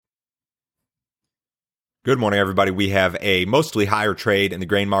Good morning, everybody. We have a mostly higher trade in the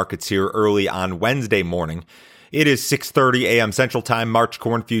grain markets here early on Wednesday morning. It is 6:30 a.m. Central Time. March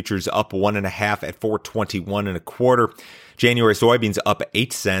corn futures up 1.5 at 421 1/4. January soybeans up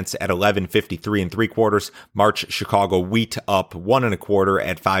 8 cents at 11.53 3/4. March Chicago wheat up 1 1/4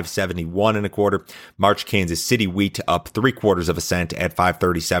 at 571 1/4. March Kansas City wheat up 3/4 cent at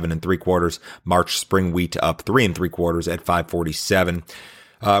 537 3/4. March spring wheat up 3 3/4 at 547.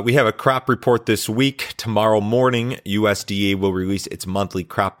 We have a crop report this week. Tomorrow morning, USDA will release its monthly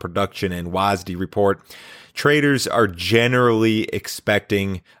crop production and WASDE report. Traders are generally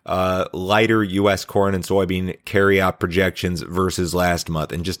expecting lighter U.S. corn and soybean carryout projections versus last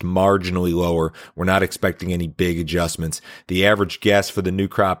month, and just marginally lower. We're not expecting any big adjustments. The average guess for the new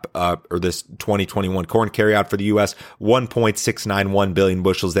crop, or this 2021 corn carryout for the U.S., 1.691 billion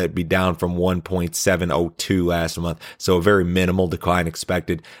bushels. That would be down from 1.702 last month. So a very minimal decline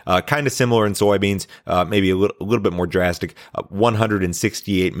expected. Kind of similar in soybeans, maybe a little bit more drastic.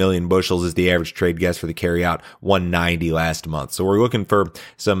 168 million bushels is the average trade guess for the carryout. 190 last month. So we're looking for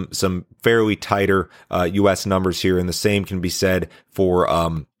some fairly tighter U.S. numbers here, and the same can be said for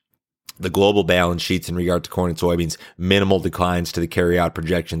the global balance sheets in regard to corn and soybeans. Minimal declines to the carryout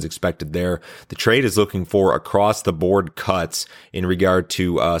projections expected there. The trade is looking for across the board cuts in regard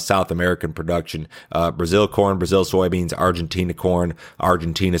to South American production. Brazil corn, Brazil soybeans, Argentina corn,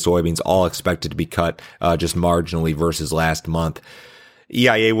 Argentina soybeans, all expected to be cut just marginally versus last month.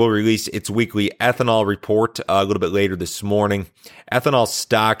 EIA will release its weekly ethanol report a little bit later this morning. Ethanol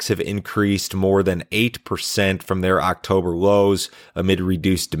stocks have increased more than 8% from their October lows amid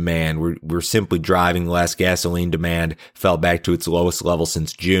reduced demand. We're simply driving less. Gasoline demand fell back to its lowest level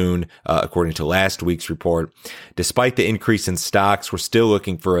since June, according to last week's report. Despite the increase in stocks, we're still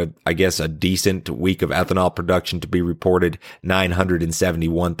looking for a decent week of ethanol production to be reported.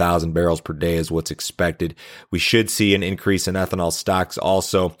 971,000 barrels per day is what's expected. We should see an increase in ethanol stocks.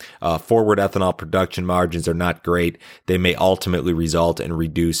 Also, forward ethanol production margins are not great. They may ultimately result in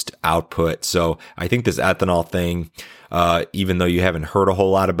reduced output. So I think this ethanol thing, even though you haven't heard a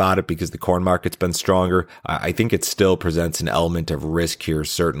whole lot about it because the corn market's been stronger, I think it still presents an element of risk here,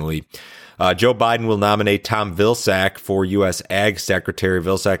 certainly. Joe Biden will nominate Tom Vilsack for U.S. Ag Secretary.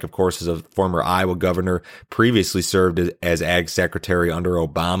 Vilsack, of course, is a former Iowa governor, previously served as Ag Secretary under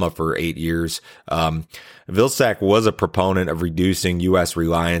Obama for 8 years. Vilsack was a proponent of reducing U.S.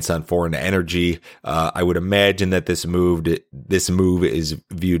 reliance on foreign energy. I would imagine that this move is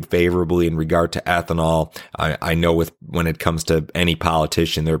viewed favorably in regard to ethanol. I know when it comes to any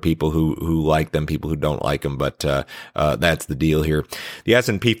politician, there are people who like them, people who don't like them, but that's the deal here. The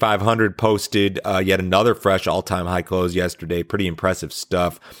S&P 500 posted yet another fresh all-time high close yesterday. Pretty impressive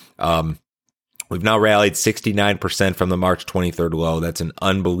stuff. We've now rallied 69% from the March 23rd low. That's an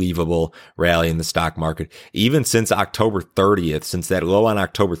unbelievable rally in the stock market. Even since October 30th, since that low on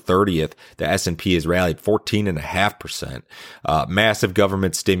October 30th, the S&P has rallied 14.5%. Massive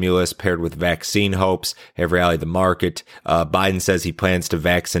government stimulus paired with vaccine hopes have rallied the market. Biden says he plans to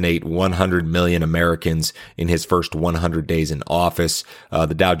vaccinate 100 million Americans in his first 100 days in office.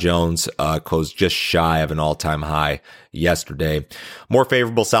 The Dow Jones closed just shy of an all-time high yesterday. More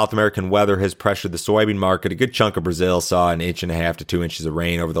favorable South American weather has pressured the soybean market. A good chunk of Brazil saw 1.5 inches to 2 inches of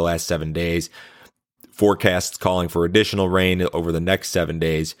rain over the last 7 days. Forecasts calling for additional rain over the next 7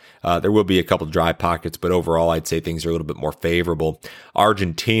 days. There will be a couple dry pockets, but overall, I'd say things are a little bit more favorable.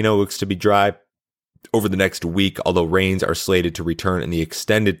 Argentina looks to be dry over the next week, although rains are slated to return in the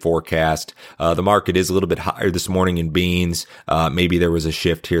extended forecast. The market is a little bit higher this morning in beans. Maybe there was a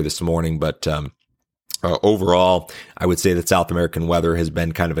shift here this morning, but overall, I would say that South American weather has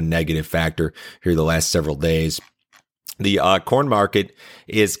been kind of a negative factor here the last several days. The corn market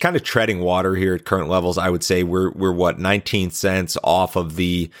is kind of treading water here at current levels. I would say we're 19 cents off of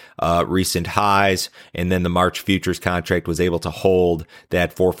the recent highs, and then the March futures contract was able to hold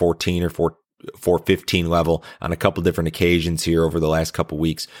that 414 or 415 level on a couple different occasions here over the last couple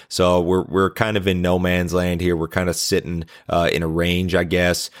weeks. So we're kind of in no man's land here. We're kind of sitting in a range, I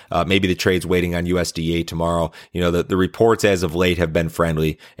guess. Maybe the trade's waiting on USDA tomorrow. You know, the reports as of late have been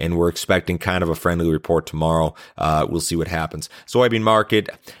friendly, and we're expecting kind of a friendly report tomorrow. We'll see what happens. Soybean market,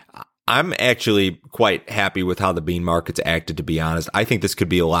 I'm actually quite happy with how the bean market's acted, to be honest. I think this could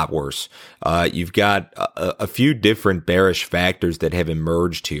be a lot worse. You've got a few different bearish factors that have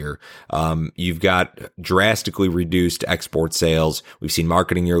emerged here. You've got drastically reduced export sales. We've seen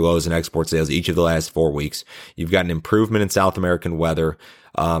marketing year lows in export sales each of the last 4 weeks. You've got an improvement in South American weather.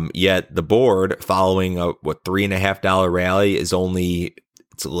 Yet the board, following a $3.50 rally, is only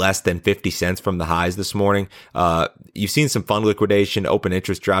It's less than 50 cents from the highs this morning. You've seen some fund liquidation. Open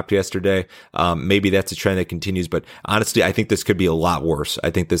interest dropped yesterday. Maybe that's a trend that continues, but honestly, I think this could be a lot worse.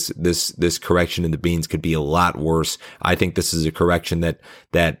 I think this correction in the beans could be a lot worse. I think this is a correction that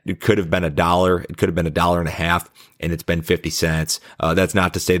it could have been $1. It could have been $1.50, and it's been 50 cents. That's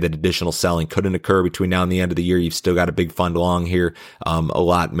not to say that additional selling couldn't occur between now and the end of the year. You've still got a big fund long here. A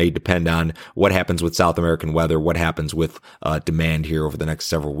lot may depend on what happens with South American weather, what happens with demand here over the next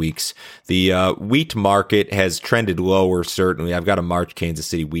several weeks. The wheat market has trended lower, certainly. I've got a March Kansas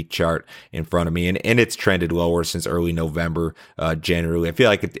City wheat chart in front of me, and it's trended lower since early November generally. I feel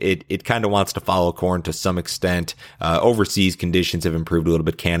like it kind of wants to follow corn to some extent. Overseas conditions have improved a little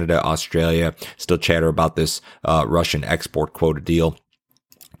bit. Canada, Australia, still chatter about this Russian export quota deal.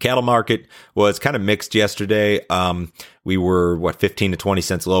 Cattle market was kind of mixed yesterday. We were, 15 to 20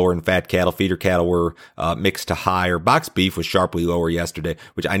 cents lower in fat cattle. Feeder cattle were mixed to higher. Box beef was sharply lower yesterday,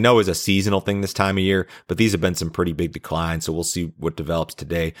 which I know is a seasonal thing this time of year, but these have been some pretty big declines, so we'll see what develops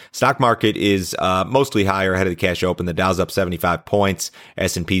today. Stock market is mostly higher ahead of the cash open. The Dow's up 75 points.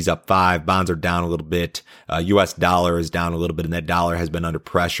 S&P's up 5. Bonds are down a little bit. U.S. dollar is down a little bit, and that dollar has been under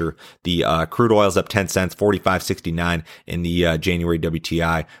pressure. The crude oil's up 10 cents, 45.69 in the January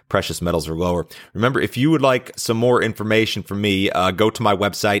WTI. Precious metals are lower. Remember, if you would like some more information from me, go to my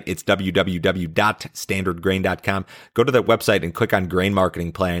website. It's www.standardgrain.com. Go to that website and click on Grain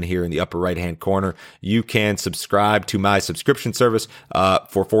Marketing Plan here in the upper right-hand corner. You can subscribe to my subscription service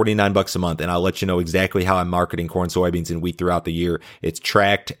for $49 a month, and I'll let you know exactly how I'm marketing corn, soybeans, and wheat throughout the year. It's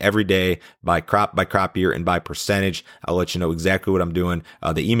tracked every day by crop year, and by percentage. I'll let you know exactly what I'm doing.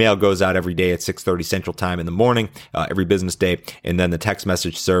 The email goes out every day at 6:30 Central Time in the morning, every business day, and then the text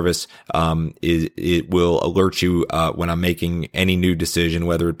message service it will alert you when I'm making any new decision,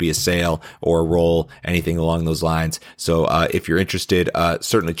 whether it be a sale or a roll, anything along those lines. So if you're interested,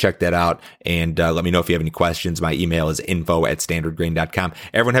 certainly check that out, and let me know if you have any questions. My email is info@standardgrain.com.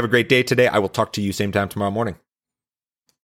 Everyone have a great day today. I will talk to you same time tomorrow morning.